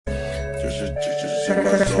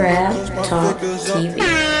Trap Talk TV.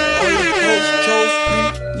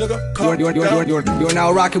 You're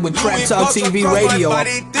now rocking with Trap Talk TV Radio.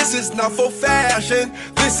 This is not for fashion.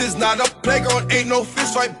 This is not a playground. Ain't no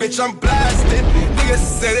fist fight, bitch. I'm blasted. Niggas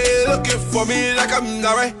say they looking for me like I'm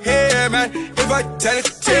not right here, man. If I tell it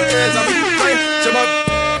tears, I'll be praying to my.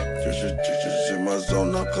 In my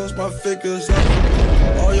zone, now close my fingers up.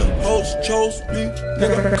 All your hoes chose me.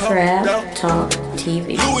 Nigga, calm Trap down. Talk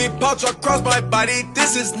TV. Louis pouch across my body.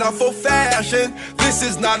 This is not for fashion. This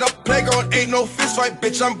is not a playground. Ain't no fist fight,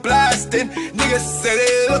 bitch. I'm blasting. Niggas say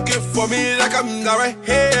they looking for me like I'm not right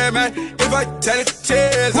here, man. If I tell it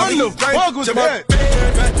tears, I'll be crying to my bed,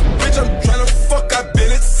 man. Bitch, I'm tryna fuck. I've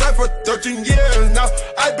been inside for 13 years now.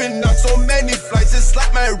 I've been on so many flights. It's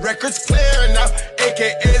like my record's clear now.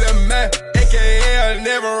 AKA the man. AKA I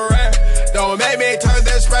never ran. Don't make me turn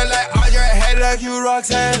this red light on your head like you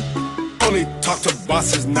Roxanne. Only talk to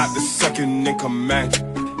bosses, not the second in command.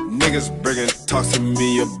 Niggas bringing talks to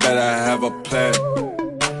me, you better have a plan.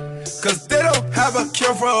 Cause they don't have a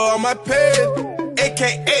cure for all my pain.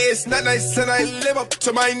 AKA it's not nice and I live up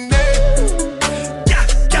to my name. Yeah,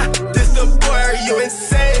 this the boy, are you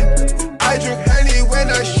insane? I drink honey when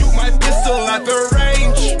I shoot my pistol at the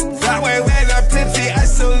range. That way when I'm tipsy, I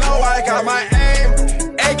still know I got my aim.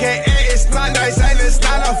 AKA it's not nice and it's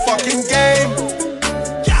not a fucking game.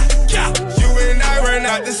 Yeah, you and I were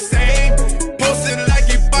not the same. Posted like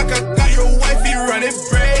Ibaka, got your wifey running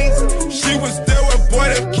brains. She was there with boy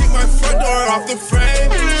to keep my front door off the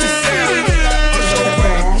frame. She said I look like Usher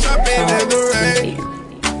when I'm trapping in the rain.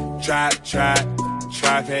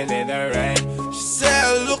 Trapping in the rain. She said I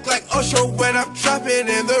look like Usher when I'm trapping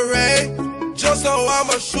in the rain. Just so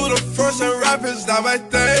I'ma shoot a first and rap is not my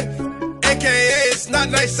thing. AKA it's not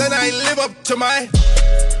nice and I live up to my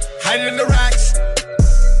hiding in the racks.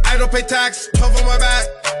 I don't pay tax, tough on my back.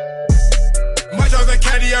 Much of the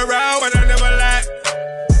caddy around but I never lack.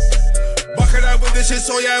 Bucking up with this shit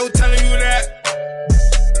so yeah, who's telling you that?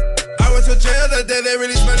 I went to jail the day they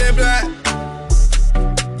released my name black.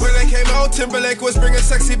 When they came out, Timberlake was bringing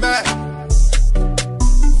sexy back.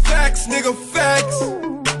 Facts, nigga, facts.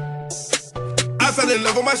 I fell in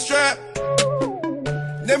love with my strap.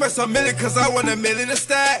 Never some million cause I want $1 million to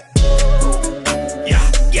stack.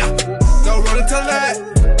 Yeah, don't run until that.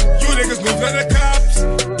 You niggas move like the cops.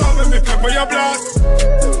 Don't make me pepper your block.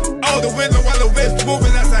 Out the window while the whip's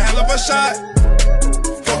moving, that's a hell of a shot.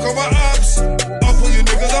 Fuck over ops. I'll pull you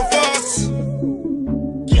niggas a fox.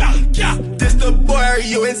 Yeah, this the boy, are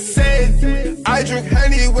you insane? I drink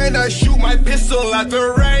honey when I shoot my pistol at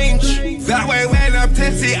the range. That way when I'm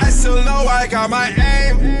tipsy, I still know I got my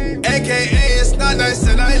aim. AKA it's not nice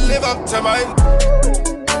and I live up to my.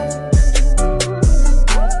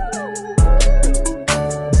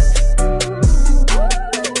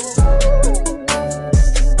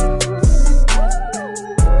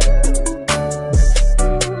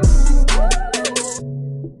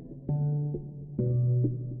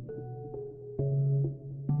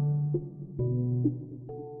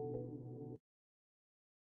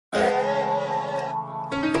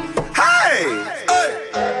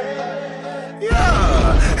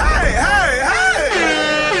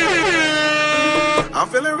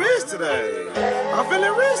 I'm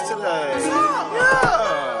feeling rich today.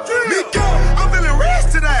 Yeah. Miko, I'm feeling rich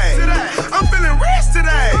today. I'm feeling rich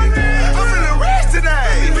today. I'm feeling rich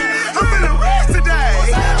today. I'm feeling rich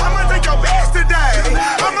today. I'ma take your best today.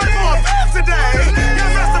 I'ma go a fast today. Get the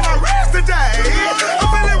rest of my rest today. I'm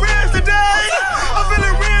feeling rich today. I'm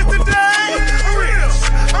feeling rich today.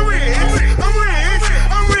 I'm rich.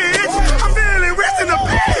 I'm feeling rich in the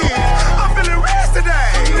page. I'm feeling rich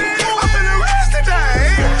today. I'm feeling rich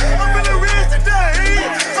today. I'm feeling rich today.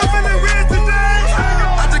 I'm feeling rich today.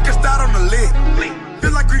 I just get started on the lick.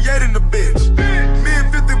 Feel like creating a bitch. Me and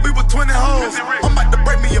 50, we were 20 hoes. I'm about to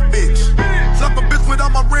break me a bitch. Slap a bitch with all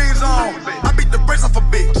my rings on. I beat the brakes off a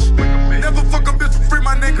bitch. Never fuck a bitch for free,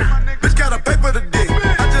 my nigga. Bitch gotta pay for the dick.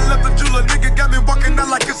 I just left the jeweler, nigga got me walking out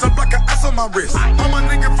like it's a block of ice on my wrist. All my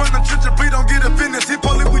nigga from the church, please don't get offended. He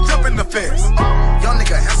police, we jump in the fence. Young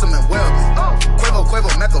nigga handsome and wealthy.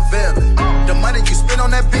 Quavo, Machiavelli. The money you spend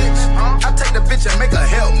on that bitch, I take the bitch and make her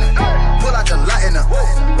help me. Pull out the light in the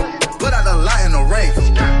rave.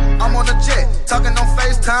 I'm on the jet, talking on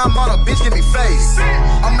FaceTime, on a bitch give me face.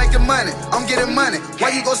 I'm making money, I'm getting money.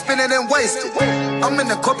 Why you go spend it and waste it? I'm in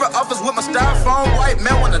the corporate office with my styrofoam white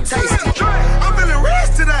man wanna taste it. I'm feeling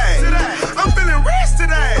rich today. I'm feeling rich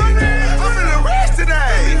today. I'm feeling rich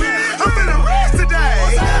today. I'm feeling rich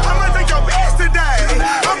today. I'ma take your best today.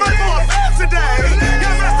 I'ma go a fast today. Get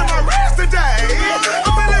the rest of my rest today.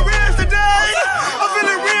 I'm feeling rich today. I'm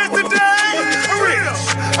feeling rich today.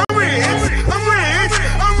 I'm rich.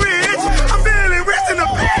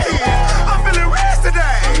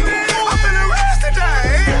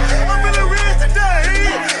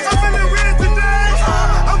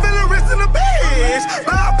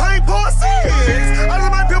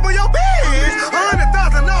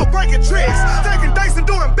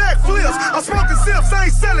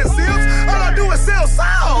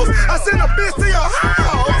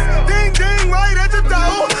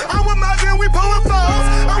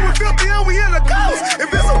 the coast.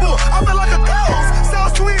 Invisible, I feel like a ghost.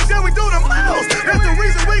 South Twins, yeah, we do the most. That's the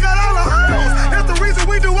reason we got all the hoes. That's the reason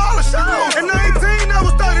we do all the shows. In 19, I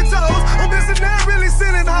was 30 toes. I'm missing that, really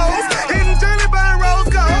sending hoes. Hitting Johnny by Rose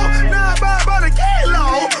Gold. Now I buy by the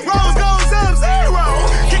kilo. Rose goes up zero.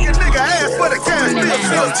 Kick a nigga ass for the cash.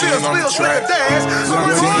 Still with the dash.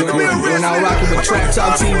 You're now rocking with Trap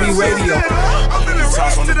Talk TV Radio. I'm feeling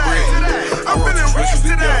rich today. I'm feeling rich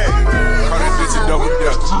today. Call that bitch a double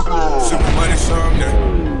decker. Super money, some nigga.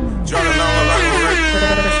 Driving along like a wreck.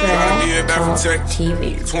 Trying to get back from tech. TV.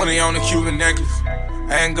 20 on the Cuban necklace.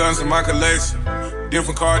 Handguns in my collection.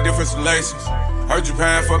 Different car, different selections. Heard you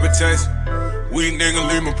paying for protection. Weak nigga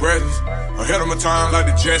leave my presence. Ahead of my time like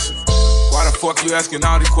the Jetsons. Why the fuck you asking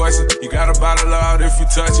all these questions? You gotta bottle out if you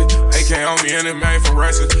touch it. AK on me and it made from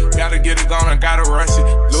Russia. Gotta get it gone, I gotta rush it.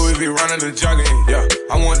 Louis V running the jugging, yeah.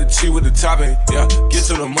 I want the cheat with the topping, yeah. Get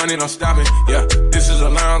to the money, don't stop it, yeah. This is a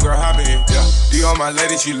lounge girl hopping, yeah. D on my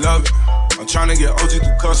lady, she love it. I'm tryna get OG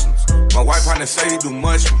through customs. My wife partner say he do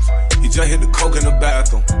mushrooms. He just hit the coke in the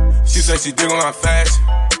bathroom. She say she dig on my fashion.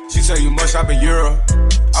 She say you must shop in Europe.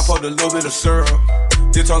 I poured a little bit of syrup.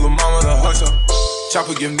 Then told her mama to hush up.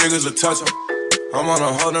 Chopper give niggas a touch up. I'm on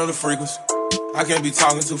a whole nother frequency. I can't be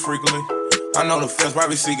talking too frequently. I know the feds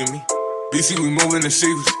probably seeking me. BC, we moving in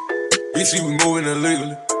secrecy. BC, we moving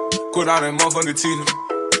illegally. Quit all that motherfucker teasing me.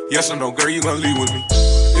 Yes or no, girl, you gon' leave with me.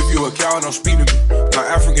 If you a coward, don't speak to me. My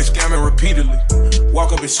African scamming repeatedly.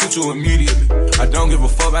 Walk up and shoot you immediately. I don't give a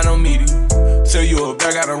fuck about no media. Tell you a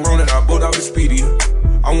bag out of room and I boot off Expedia.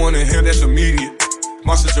 I wanna hear that's immediate.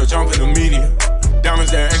 Monster church jump in the media.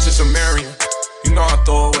 Diamonds that ancient Sumerian. You know I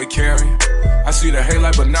throw away carrying. I see the hate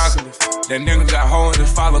like binoculars. That nigga got hole in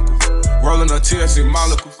his follicles. Rolling a TSC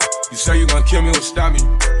molecules. You say you gon' kill me, what'll stop me?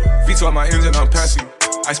 Veto my engine, I'm passing.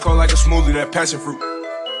 Ice cold like a smoothie, that passion fruit.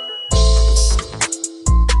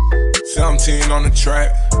 17 on the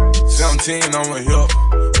track, 17 on my hip,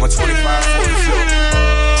 125 for the zip.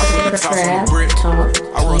 I put the top on the brick,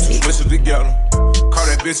 I roll two switches together. Call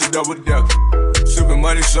that bitch a double decker. Sippin'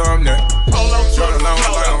 money, so I'm there. Tryna long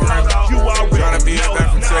like I'm ready. Tryna be a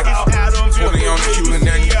back from Texas. 20 on the Cuban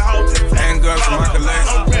necklace. Handguns in my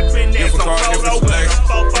collection. Different car, different selections.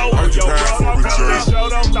 Heard you paying for protection.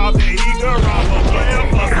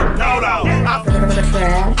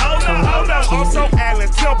 Also Allen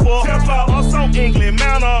Temple, also England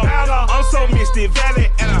Manor, also Misty Valley,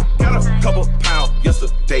 and I got a couple pounds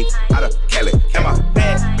yesterday out of Cali. And my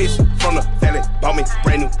bad bitch from the valley bought me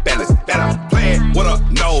brand new balance. That I'm playing with a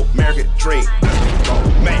no American dream.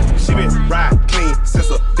 Man, she been ride clean since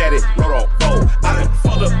her daddy rode on boat. I done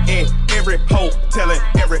fucked her in every hoe, telling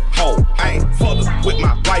every hoe. I ain't fucked her with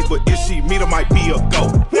my wife, but if she meet her, might be a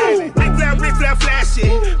go. Rick flat flashy,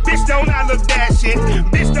 bitch don't I look dashing,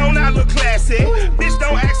 bitch don't I look classy, bitch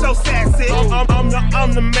don't act so sassy.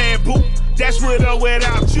 I'm the man, boo. That's with or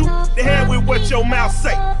without you. The hell with what your mouth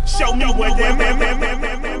say. Show me what that man.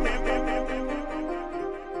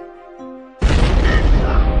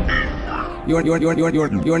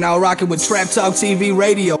 You're now rocking with Trap Talk TV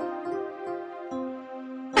Radio.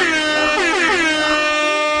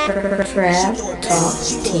 Trap Talk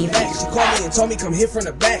TV. She called me and told me come here from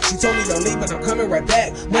the back. She told me don't leave, but I'm coming right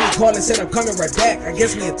back. Money calling, said I'm coming right back. I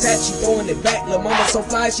guess we attached, she throwing it back. Lil' mama so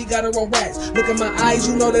fly, she got her own racks. Look at my eyes,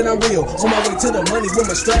 you know that I'm real. On my way to the money with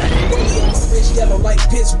my strap. Rollie on my wrist, yellow like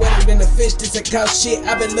piss, wetter than the fish. This a cow shit,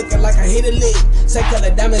 I been looking like I hit a lick. Same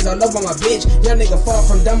color diamonds all over my bitch. Young nigga far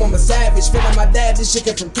from dumb, I'm a savage. Feeling my dad, this shit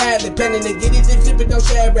came from Cali. Planning to get it, then flip it, don't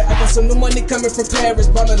share it. I got some new money coming from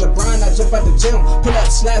Paris. Ballin' LeBron, I jump out the gym. Pull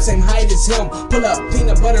up slabs, same height as him. Pull up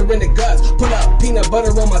peanut butter in the guts. Pull up peanut butter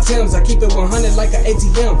on my Timbs. I keep it 100 like an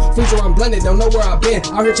ATM. Freezer, I'm blended, don't know where I've been.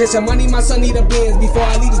 Out here chasing money, my son need a Benz. Before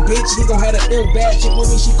I leave this bitch, he gon' have a ill bad chick with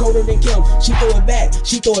me, she colder than Kim. She throw it back,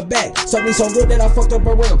 she throw it back. Suck me so good that I fucked up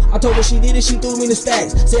her rim. I told her she did it, she threw me the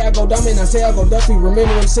stacks. Say I go dumb and I say I go Duffy. Remember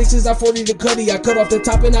them sixes, I 40 the cutty. I cut off the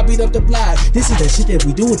top and I beat up the block. This is the shit that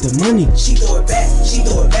we do with the money. She throw it back, she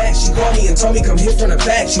throw it back. She called me and told me come here from the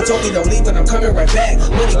back. She told me don't leave, but I'm coming right back.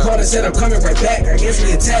 Money called and said I'm coming right back. I guess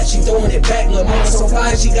we attached, she throwing it back. Lil' mama so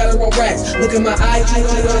fly, she got her own racks. Look at my eyes,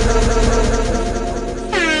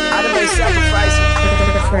 I done made sacrifices.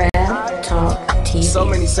 Trap Talk TV. So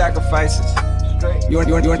many sacrifices.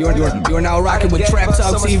 You're now rocking with Trap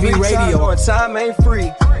Talk TV Radio. Time ain't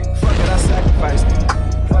free. Fuck it, I sacrificed.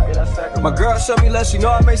 My girl showed me love, she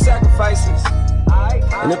know I make sacrifices.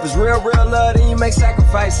 And if it's real love, then you make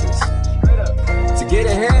sacrifices. To get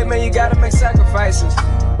ahead, man, you gotta make sacrifices.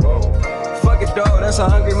 Fuck it though, that's how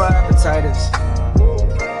hungry my appetite is.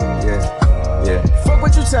 Yeah. Fuck fuck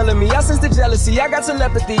what you telling me. I sense the jealousy, I got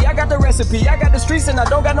telepathy, I got the recipe, I got the streets and I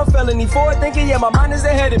don't got no felony. Forward thinking, yeah, my mind is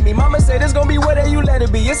ahead of me. Mama said it's gonna be whatever you let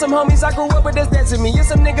it be. It's some homies I grew up with that's dead to me. It's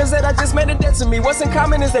some niggas that I just made it dead to me. What's in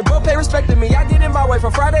common is they both pay respect to me. I get in my way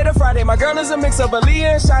from Friday to Friday. My girl is a mix of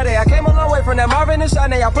Aaliyah and Sade. I came a long way from that Marvin and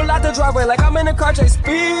Shanae. I pull out the driveway like I'm in a car chase,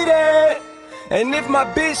 speeding. And if my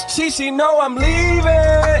bitch cheats, she know I'm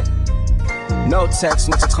leaving. No text,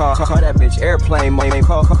 no call that bitch airplane mode.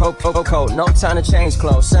 Code, no time to change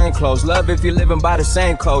clothes, same clothes. Love if you living by the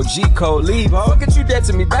same code, G code, leave. Fuck it, you dead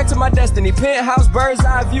to me, back to my destiny. Penthouse, bird's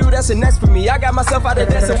eye view, that's a nest for me. I got myself out of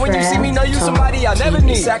debt, so when you see me, know you somebody I never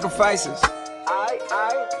need. Sacrifices,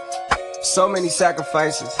 so many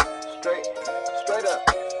sacrifices. Straight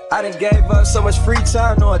up. I done gave up so much free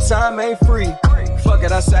time, knowing time ain't free. Fuck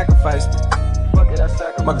it, I sacrificed it.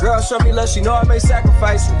 My girl showed me love, she know I made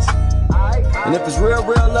sacrifices. And if it's real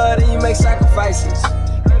love, then you make sacrifices.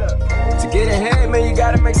 To get ahead, man, you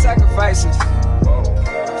gotta make sacrifices.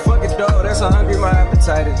 Fuck it though, that's how hungry my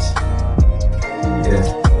appetite is.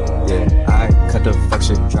 Yeah, I cut the fuck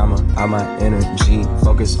shit drama out my energy.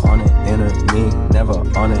 Focus on the inner me, never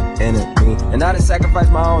on the enemy. And I done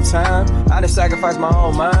sacrificed my own time, I done sacrificed my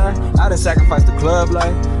own mind, I done sacrificed the club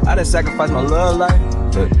life, I done sacrificed my love life.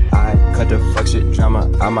 But I cut the fuck shit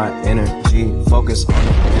drama out my energy. Focus on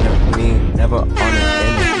the inner me, never on the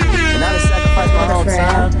enemy. And I done sacrificed my own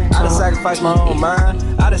time, I done sacrificed my own mind,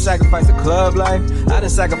 I done sacrificed the club life, I done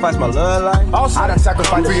sacrificed my love life. Also, I done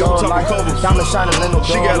sacrificed the love life. Diamond shining in the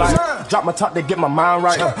door light. Drop my top to get my mind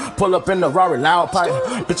right. Pull up in the Rari loud pipe.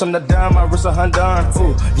 Bitch on the dime, my wrist a Hyundai.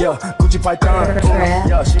 Ooh, yeah, Gucci Python. Ooh,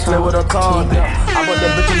 yeah, she play with her tongue. Yeah, I bought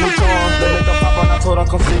that bitch a new tongue. They make her pop on, I told her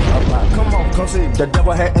come see. Come on, come see. The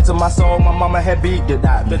devil had entered my soul, my mama had beat it.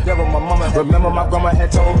 The devil, my mama. Remember my grandma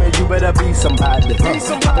had told me you better be somebody.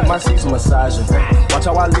 Hop in my seats massaging. Watch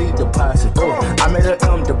how I lead the posse. Ooh, I made her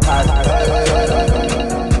M deposit.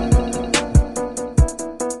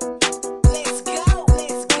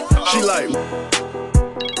 She like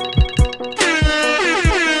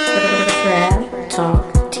Trap Talk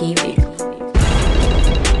TV.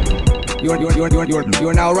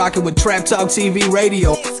 You're now rocking with Trap Talk TV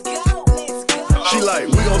Radio. She like,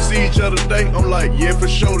 we gon' see each other today. I'm like, yeah, for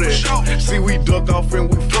sure that. See, we duck off and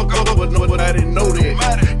we fuck up, but no, I didn't know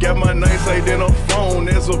that. Got my name saved in her phone,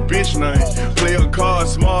 there's a bitch name. Play a card,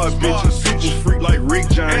 smart bitch, a super freak like Rick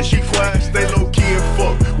James. She quiet, stay low key and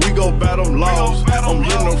fuck. We go battle laws. I'm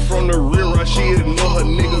hitting her from the rear, right? She ignore her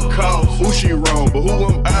nigga calls. Who she wrong, but who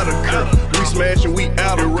I'm out of cut. We smashing, we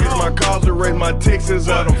out of race my calls, erase my texts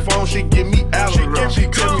out of phone. She get me out of her. She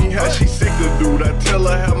tell me how she sick of dude. I tell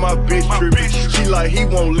her how my bitch trippin'. She like he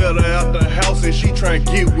won't let her out the house and she tryna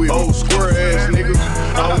get with old square ass nigga,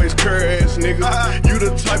 always cur ass nigga. You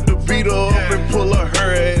the type to beat her up and pull her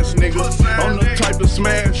ass nigga. I'm the type to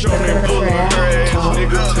smash on and pull her ass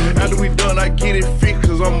nigga. After we done, I get it fixed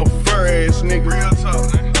cause I'm a fur ass nigga. Real talk,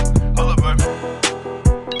 nigga. Hold up, baby.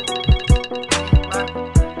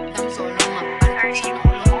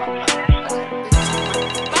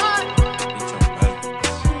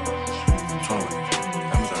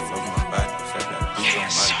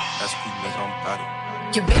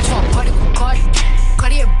 Your bitch want party with Cardi.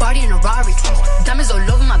 Cardi a body in a Rari. Diamonds all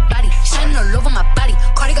over my body, shining all over my body.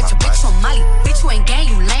 Cardi got your bitch on Molly. Bitch, you ain't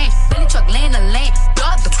gang, you lame. Billy truck laying the lane.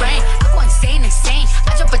 Blow up the brain. I go insane.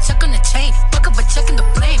 I drop a check on the chain. Fuck up a check in the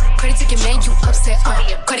flame. Cardi took your man, you upset.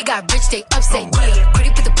 Cardi got rich, they upset.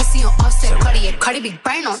 Cardi put the pussy on offset. Cardi big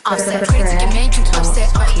brain on offset. Cardi took your man, you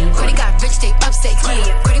upset. Cardi got rich, they upset.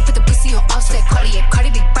 Cardi put the pussy on offset.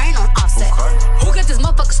 Cardi big brain on offset. Who got this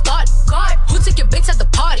motherfucker started? God. Who took your bitch at the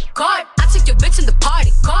party? God. I took your bitch in the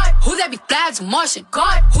party. God. Who that be flags and Martian?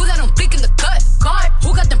 God. Who that don't flick in the cut? God.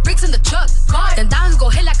 Who got them bricks in the truck? God. Then diamonds go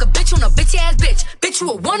hit like a bitch on a bitchy ass bitch. Bitch,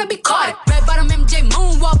 you a wanna be caught. Red bottom MJ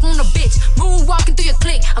moonwalk on a bitch. Moonwalking through your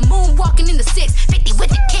clique. I'm moonwalking in the 650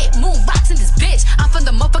 with the kid. Moonboxing this bitch. I'm from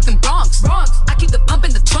the motherfucking Bronx. I keep the pump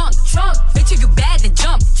in the trunk. Bitch, if you bad, then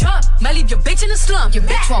jump. Might leave your bitch in the slum. Your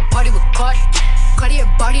bitch want party with Cardi. Cardi a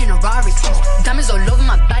body in a Rari. Diamonds all over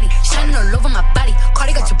my body, shining all over my body.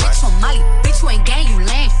 Cardi got your bitch on Molly. Bitch, you ain't gang, you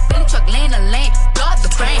lame. Billy truck laying the lane. Blow up the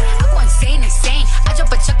brain. I go insane. I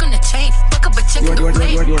drop a check on the chain. Fuck up a check in the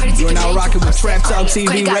brain. You're now rocking with Trap Talk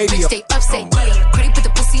TV Radio. Cardi upset. Cardi put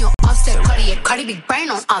the pussy on offset. Cardi big brain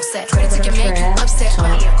on offset. Cardi took your man, you upset.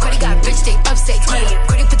 Cardi got rich, they upset.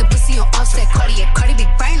 Cardi put the pussy on offset. Cardi big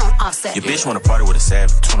brain on Offset. Your bitch wanna party with a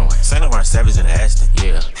savage. 21. Saint Laurent Savage in the Aston.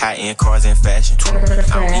 Yeah. High-end cars in fashion. 21. I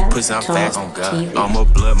don't eat pussy, I'm fast. Oh God. I'm a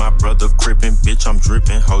blood, my brother crippin'. Bitch, I'm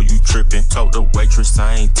drippin'. Ho, you trippin'. Told the waitress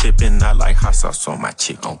I ain't tippin'. I like hot sauce on my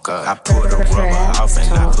chick. Oh God. I pulled the rubber off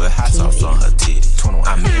and I put hot sauce on her titty. 21.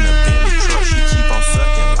 I'm in a Bentley truck. She keep on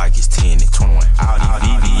sucking like it's 10. 21. Audi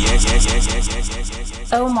VVS.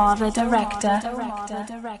 Omar the director.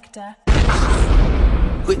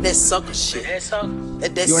 Quit that sucker shit.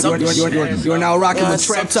 You're now rocking with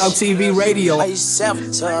Trap Talk TV Radio. I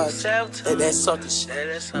sabotage that sucker shit.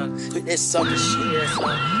 Quit that sucker shit.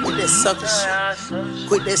 Quit that sucker shit.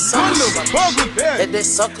 Quit that sucker shit. That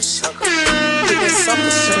sucker shit. Quit that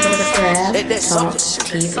sucker shit. That sucker shit.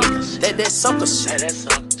 That sucker shit.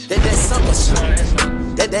 That sucker shit.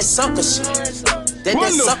 That sucker shit.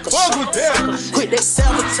 That sucker shit. Quit that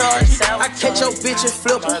sabotage. I catch your bitch and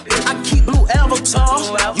flip her. I keep blue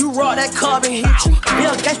avatars. You raw that carbon hit you.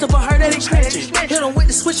 Yeah, gangsta but her that expensive. Hit them with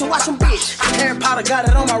the switch and watch them bitch. Harry Potter got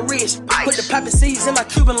it on my wrist. Put the poppy seeds in my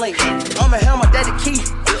Cuban link. I'ma have my daddy key.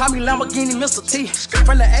 Call me Lamborghini Mr. T.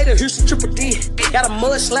 From the A to Houston Triple D. Got a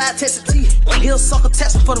mudslide tested T. He'll sucker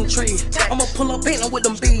testing for them trees. I'ma pull up Bentley with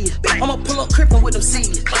them bees. I'ma pull up Crippin' with them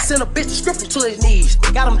seeds. Send a bitch to strip him to his knees.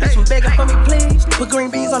 Got them bitch begging for me please. Put green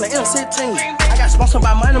beans on the M16. I got sponsored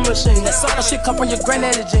by Money Machine. That sucker shit come from your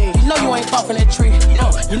granddaddy jeans. You know you ain't popping that tree.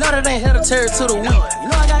 You know that ain't hereditary to the weak. You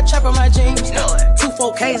know I got trap in my jeans. 2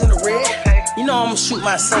 4Ks in the red. You know I'ma shoot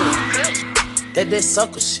my son. That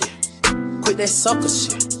sucker shit. Quit that sucker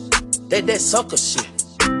shit. That sucker shit.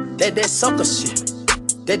 That sucker shit.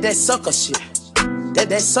 That sucker shit.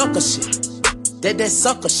 That sucker shit. That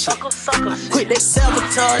sucker shit. Quit that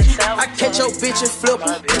sabotage. I catch your bitch and flip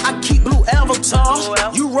her. I keep blue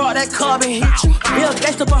avatars. You raw that carbon hit you. Yeah,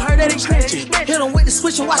 gangsta but her that expensive. Hit them with the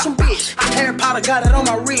switch and watch them bitch. Harry Potter got it on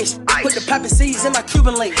my wrist. Put the poppy seeds in my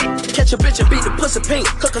Cuban link. Catch a bitch and beat the pussy pink.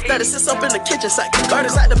 Cook a 36 up in the kitchen sink.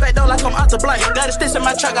 Garters out the back door like I'm out to blank. Got a stitch in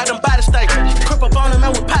my truck, got them body stank. Crip up on him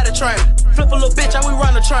and with potty train. Flip a little bitch and we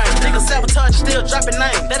run the train. Nigga sabotage still dropping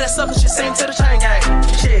names. That sucker shit sing to the chain gang.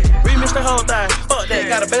 Shit, remix the whole thing. Fuck that,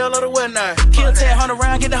 got a bell of the wedding nine. Kill 10, 100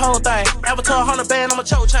 round, get the whole thing. Avatar, 100 band on my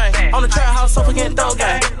choke chain. On the trap house, so forget throw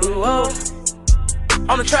gang. Ooh, oh.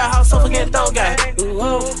 On the trap house, so forget throw gang. Ooh,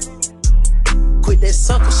 oh. Quit that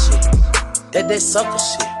sucker shit. That sucker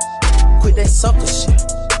shit. Quit that sucker shit.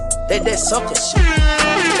 That sucker shit.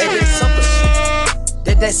 That sucker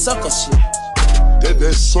shit. That sucker shit.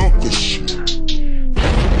 That sucker shit.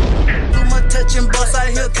 Do my touching boss out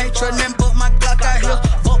here, can't trust them but my Glock out here.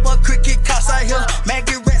 Fuck but cricket cops out here,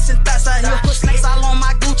 Maggie rats and thoughts out here. Put snakes all on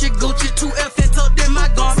my Gucci, 2F and tucked in my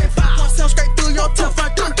garment. 5.7 straight through your tough,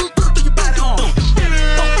 through your body on.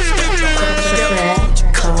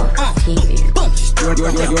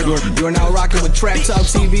 You're now rocking with Trap Talk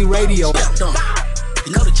TV Radio.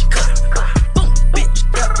 You know that you cut. Boom, bitch,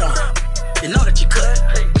 you know that you cut.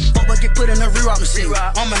 Get put in a reroute machine.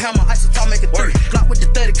 I'ma have my isotope, make it 3. Block with the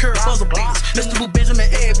 30 curve, puzzle beats. Mr. Boo Benjamin,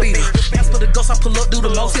 Ed Beater. Dance for the ghost, I pull up, do the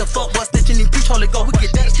most. He a fuck boy, stitching in preach, holy go. We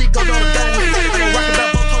get that shit, go down the go with it. I don't rock about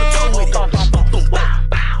both toe to toe with it.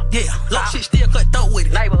 Yeah, lock shit still cut throat with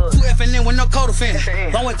it. 2F and then with no code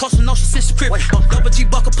offending. Long way coastal, no sister crippin'. Double G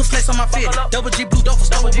buckle, put snakes on my fit. Double G blue dope for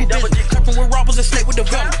stole with blue business. Curpin' with robbers and snake with the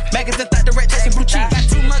velvet. Maggots and thought the rat chasing blue cheese. Got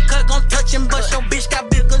too much cut, gon' touch him, but your bitch got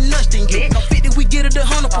bigger nuts than you. No 50, we get it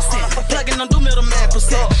 100%. Plugging on do middleman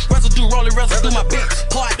percent. Residue rolling, residue my bitch.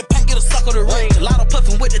 Pour out the paint, get a suck of the ring. A lot of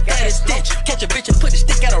puffin' with the daddy stitch. Catch a bitch and put the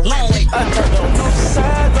stick at a long way. I turned on the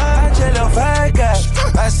side, I chill on 5 guys.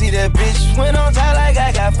 I see that bitch went on top like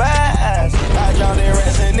I got 5 eyes. I drowned in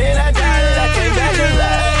rest and then I died and I came back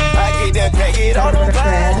alive. I get that pack, get all them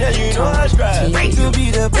vibes, yeah, you know I strive to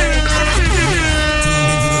be the best.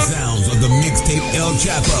 Sounds of the mixtape El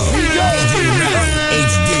Chapo. DJ Rally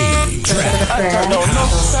HD. Trap. I turned on no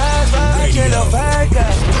sides, I chill on 5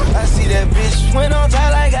 guys. I see that bitch went on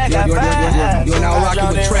top like I got 5 eyes. You're now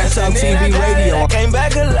rocking with Trap Talk TV Radio. I came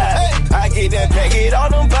back alive. I get that pack, get all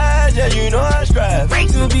them vibes, yeah, you know I strive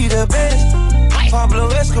to be the best. Pablo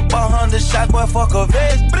Escobar, Honda shot, boy, fuck a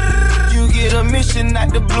vest. You get a mission,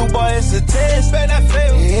 not the blue boy, it's a test.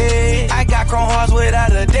 Yeah, I got chrome hearts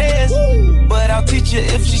without a dance. But I'll teach you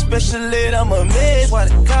if she special ed, I'm a mess.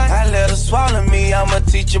 I let her swallow me, I'm a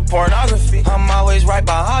teacher pornography. I'm always right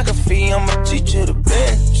biography, I'm a teacher the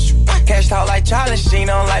best. Cashed out like Charlie Sheen,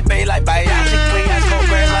 on like Bay, like biologically. I smoke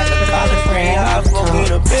grass like a college friend, I smoke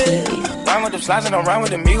in a bed. Rhyme with them slides and don't rhyme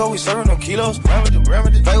with them Migo, we serving them kilos. Rhyme with them,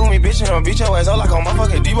 play with me, bitch, and don't beat your ass up like a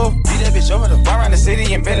motherfucking Debo. Beat that bitch over the bar around the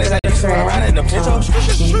city in Bentley's. I used to run around in the Pintos.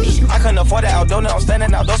 I couldn't afford that outdoor, now I'm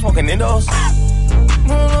standing outdoor smoking indoors.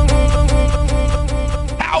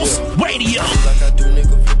 House Radio. Like I do,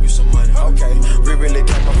 nigga, flip you some money. Okay, we really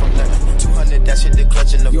came up from nothing. 200, that shit, the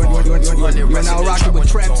clutch in the phone. 200, you're now rocking with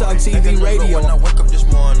Trap Talk TV Radio. When I wake up this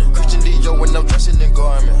morning, Christian Dior when I'm dressing in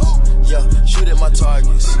garments. Yeah, shoot at my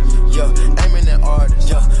targets. Yeah, aiming at artists.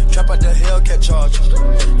 Yeah, trap out the Hellcat charger.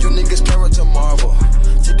 You niggas character marvel.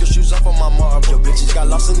 Take your shoes off on my marble. Your bitches got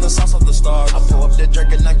lost in the sauce of the stars. I pull up that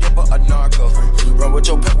drink and I give her a narco. Run with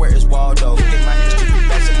your pet where it's Waldo. Look at my history,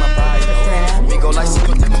 that's in my bio. Me go like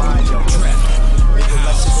Cinco de Mayo. Me go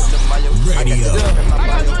like Cinco de Mayo. Radio. I got the in my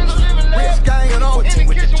bio. Rich gang and on. 14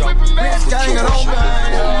 with the joke. Rich gang and on,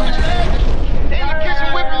 man.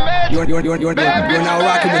 You're now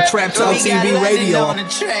rocking with Trap Talk TV Radio.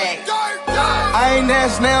 I ain't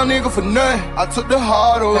asked now, nigga, for nothing. I took the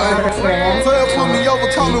heart away. 12 put me over,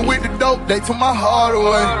 coming with the dope. They took my heart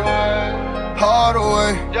away. Heart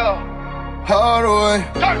away. Heart away.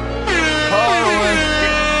 Heart away.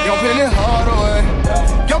 Jumping it hard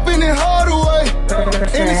away. Jumping it hard away.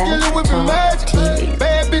 In the skillet whipping magic.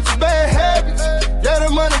 Bad bitches, bad habits. Yeah, the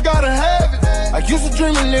money gotta have it. I used to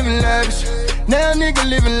dream of living lavish. Now nigga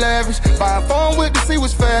living lavish. Buy a phone with to see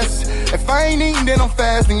what's fast. If I ain't eating, then I'm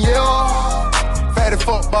fasting, yeah. Fatty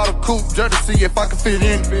fuck bought a coupe just to see if I could fit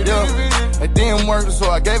in, yeah. It didn't work, so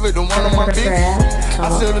I gave it to one of my bitches. I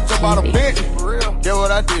still just bought a bench. Get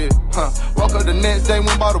what I did, woke up the next day,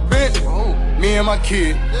 went bought a bench. Me and my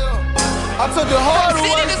kid. I took the hard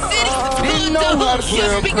away. Didn't know how to play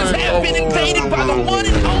a Speakers have been invaded by the one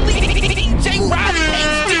and only DJ Roddy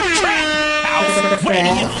HD Trap House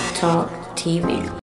Radio. Talk TV.